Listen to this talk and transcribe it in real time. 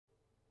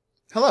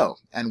Hello,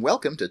 and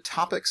welcome to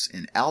Topics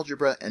in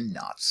Algebra and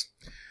Knots.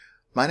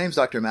 My name is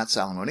Dr. Matt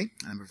Salamone.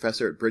 I'm a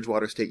professor at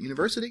Bridgewater State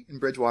University in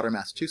Bridgewater,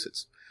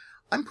 Massachusetts.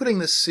 I'm putting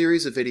this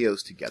series of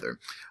videos together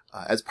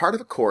as part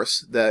of a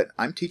course that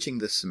I'm teaching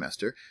this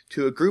semester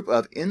to a group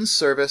of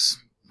in-service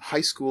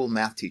high school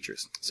math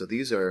teachers. So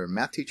these are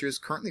math teachers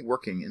currently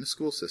working in a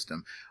school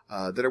system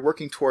that are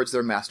working towards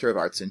their Master of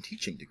Arts in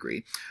Teaching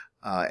degree.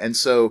 And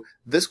so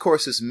this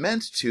course is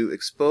meant to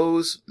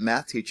expose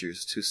math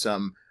teachers to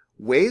some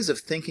ways of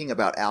thinking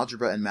about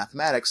algebra and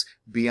mathematics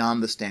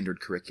beyond the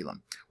standard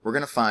curriculum. We're going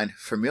to find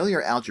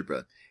familiar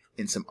algebra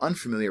in some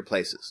unfamiliar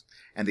places.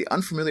 And the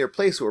unfamiliar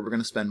place where we're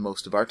going to spend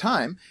most of our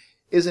time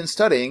is in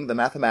studying the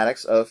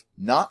mathematics of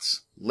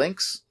knots,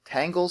 links,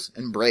 tangles,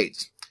 and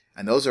braids.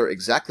 And those are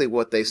exactly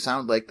what they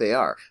sound like they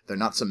are. They're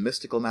not some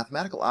mystical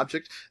mathematical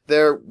object.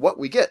 They're what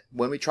we get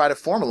when we try to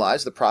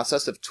formalize the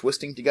process of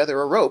twisting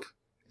together a rope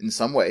in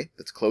some way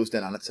that's closed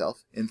in on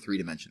itself in 3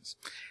 dimensions.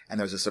 And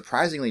there's a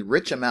surprisingly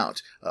rich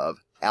amount of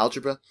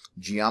algebra,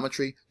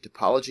 geometry,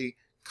 topology,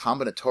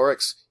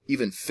 combinatorics,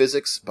 even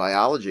physics,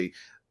 biology,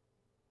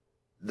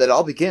 that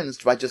all begins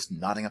by just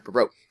knotting up a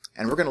rope.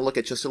 And we're going to look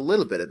at just a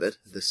little bit of it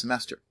this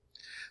semester.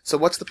 So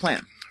what's the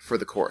plan for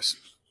the course?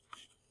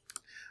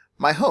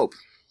 My hope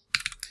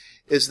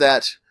is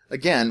that,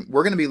 again,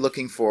 we're going to be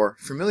looking for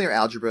familiar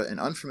algebra in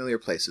unfamiliar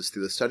places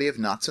through the study of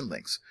knots and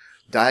links,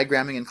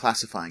 diagramming and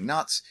classifying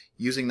knots,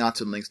 using knots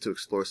and links to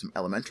explore some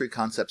elementary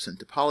concepts in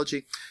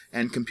topology,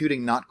 and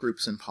computing knot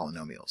groups and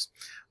polynomials.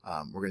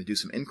 We're going to do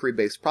some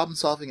inquiry-based problem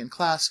solving in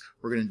class.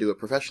 We're going to do a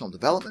professional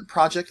development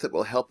project that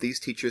will help these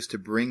teachers to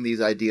bring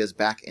these ideas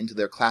back into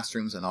their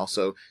classrooms and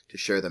also to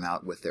share them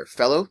out with their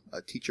fellow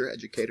teacher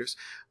educators,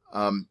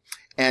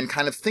 and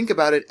kind of think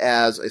about it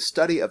as a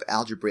study of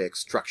algebraic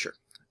structure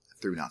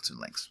through knots and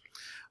links.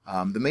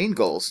 The main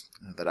goals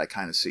that I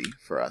kind of see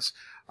for us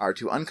are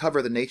to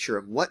uncover the nature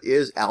of what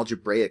is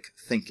algebraic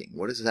thinking.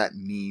 What does that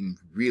mean,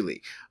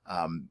 really?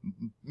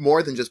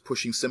 More than just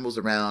pushing symbols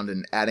around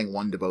and adding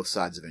 1 to both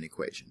sides of an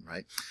equation,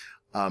 right?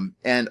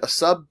 And a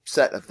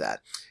subset of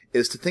that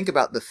is to think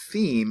about the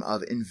theme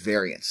of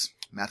invariance.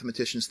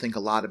 Mathematicians think a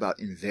lot about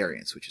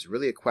invariance, which is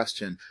really a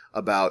question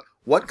about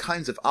what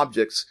kinds of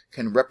objects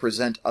can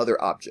represent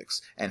other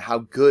objects, and how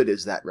good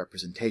is that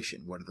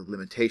representation? What are the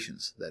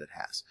limitations that it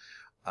has?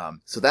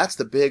 So that's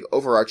the big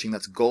overarching,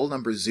 that's goal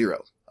number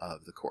 0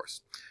 of the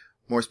course.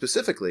 More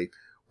specifically,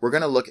 we're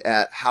going to look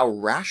at how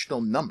rational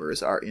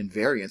numbers are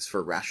invariants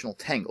for rational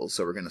tangles.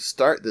 So we're going to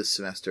start this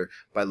semester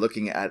by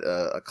looking at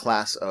a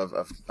class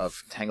of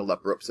tangled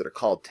up ropes that are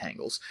called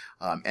tangles,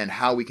 and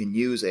how we can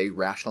use a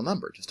rational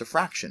number, just a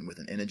fraction with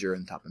an integer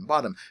in top and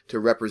bottom, to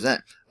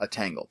represent a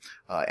tangle.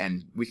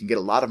 And we can get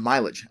a lot of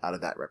mileage out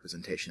of that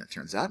representation, it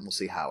turns out, and we'll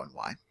see how and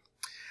why.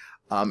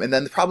 And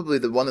then probably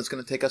the one that's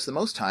going to take us the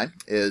most time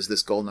is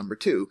this goal number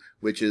 2,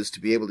 which is to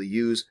be able to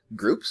use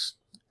groups,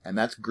 and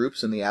that's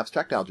groups in the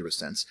abstract algebra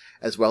sense,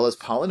 as well as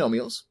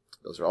polynomials.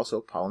 Those are also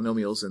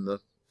polynomials in the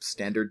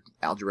standard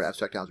algebra,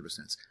 abstract algebra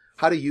sense.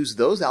 How to use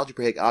those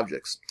algebraic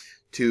objects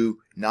to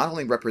not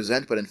only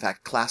represent, but in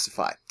fact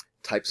classify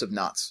types of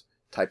knots,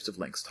 types of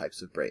links,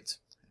 types of braids.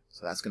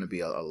 So that's going to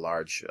be a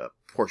large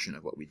portion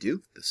of what we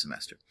do this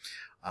semester.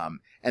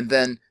 And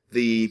then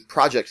the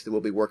project that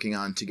we'll be working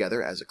on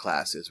together as a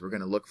class is we're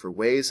going to look for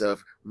ways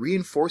of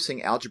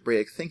reinforcing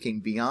algebraic thinking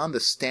beyond the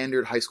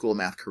standard high school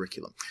math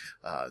curriculum.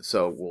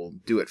 So we'll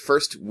do it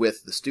first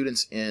with the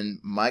students in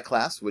my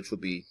class, which will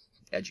be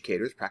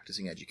educators,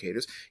 practicing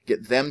educators,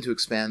 get them to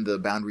expand the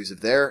boundaries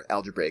of their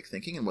algebraic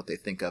thinking and what they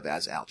think of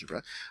as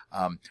algebra,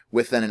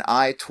 with then an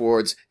eye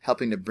towards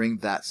helping to bring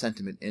that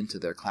sentiment into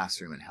their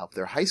classroom and help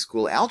their high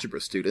school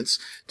algebra students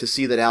to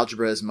see that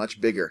algebra is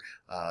much bigger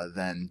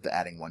than the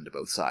adding 1 to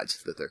both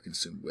sides that they're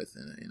consumed with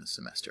in a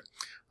semester.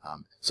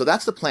 So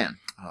that's the plan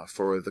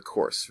for the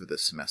course for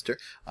this semester.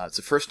 It's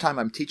the first time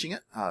I'm teaching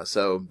it,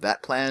 so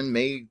that plan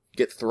may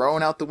get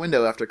thrown out the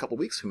window after a couple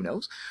weeks, who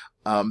knows.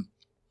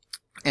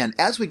 And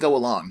as we go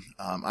along,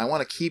 I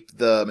want to keep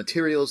the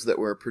materials that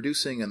we're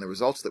producing and the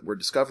results that we're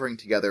discovering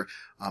together,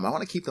 I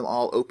want to keep them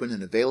all open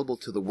and available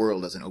to the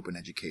world as an open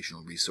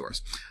educational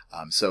resource.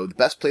 So the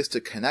best place to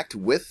connect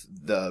with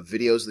the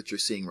videos that you're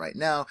seeing right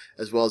now,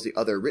 as well as the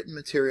other written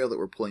material that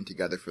we're pulling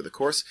together for the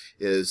course,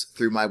 is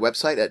through my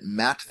website at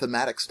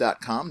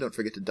mathematics.com. Don't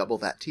forget to double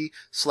that T,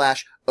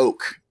 /oak.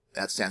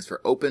 That stands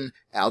for Open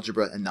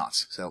Algebra and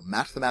Knots. So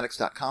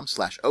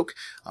mathematics.com/oak.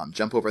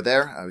 Jump over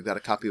there. We've got a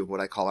copy of what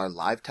I call our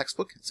live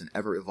textbook. It's an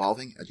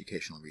ever-evolving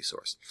educational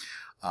resource.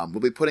 We'll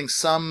be putting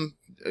some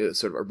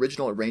sort of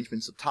original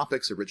arrangements of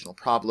topics, original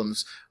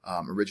problems,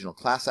 original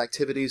class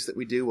activities that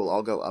we do will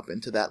all go up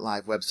into that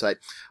live website.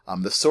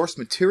 The source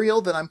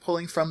material that I'm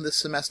pulling from this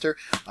semester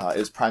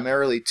is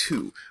primarily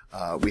 2.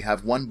 We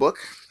have one book,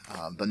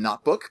 The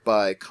Knot Book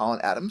by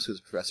Colin Adams, who's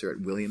a professor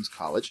at Williams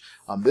College.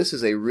 This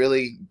is a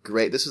really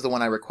great, this is the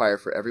one I require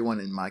for everyone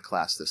in my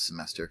class this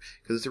semester,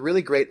 because it's a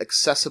really great,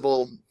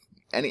 accessible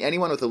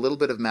anyone with a little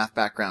bit of math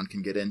background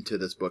can get into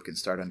this book and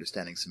start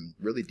understanding some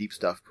really deep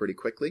stuff pretty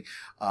quickly.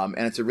 And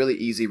it's a really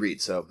easy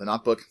read. So the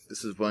Knot book,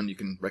 this is one you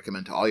can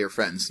recommend to all your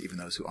friends, even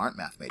those who aren't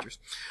math majors.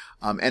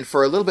 And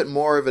for a little bit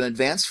more of an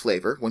advanced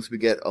flavor, once we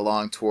get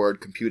along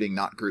toward computing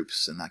knot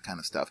groups and that kind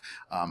of stuff,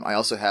 I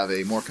also have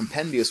a more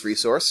compendious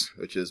resource,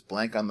 which is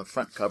blank on the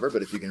front cover,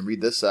 but if you can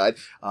read this side,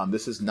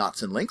 this is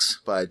Knots and Links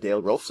by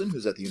Dale Rolfson,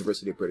 who's at the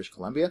University of British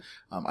Columbia.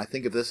 I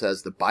think of this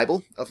as the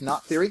Bible of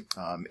knot theory.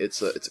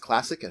 It's a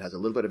classic. It has a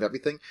little bit of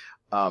everything.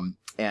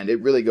 And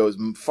it really goes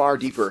far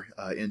deeper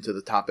into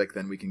the topic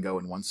than we can go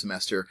in one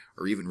semester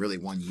or even really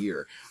 1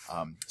 year.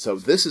 So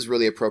this is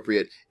really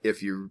appropriate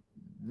if you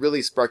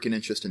really spark an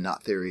interest in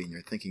knot theory and you're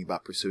thinking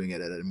about pursuing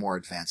it at a more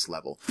advanced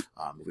level.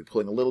 We'll be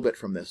pulling a little bit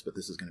from this, but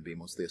this is going to be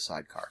mostly a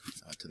sidecar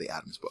to the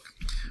Adams book.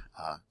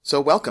 So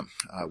welcome.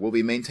 We'll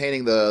be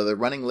maintaining the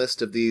running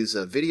list of these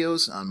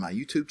videos on my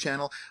YouTube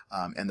channel,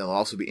 and they'll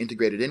also be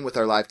integrated in with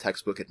our live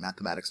textbook at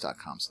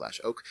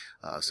mathematics.com/oak.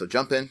 So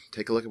jump in,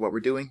 take a look at what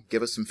we're doing,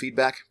 give us some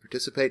feedback,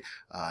 participate,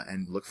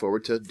 and look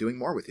forward to doing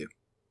more with you.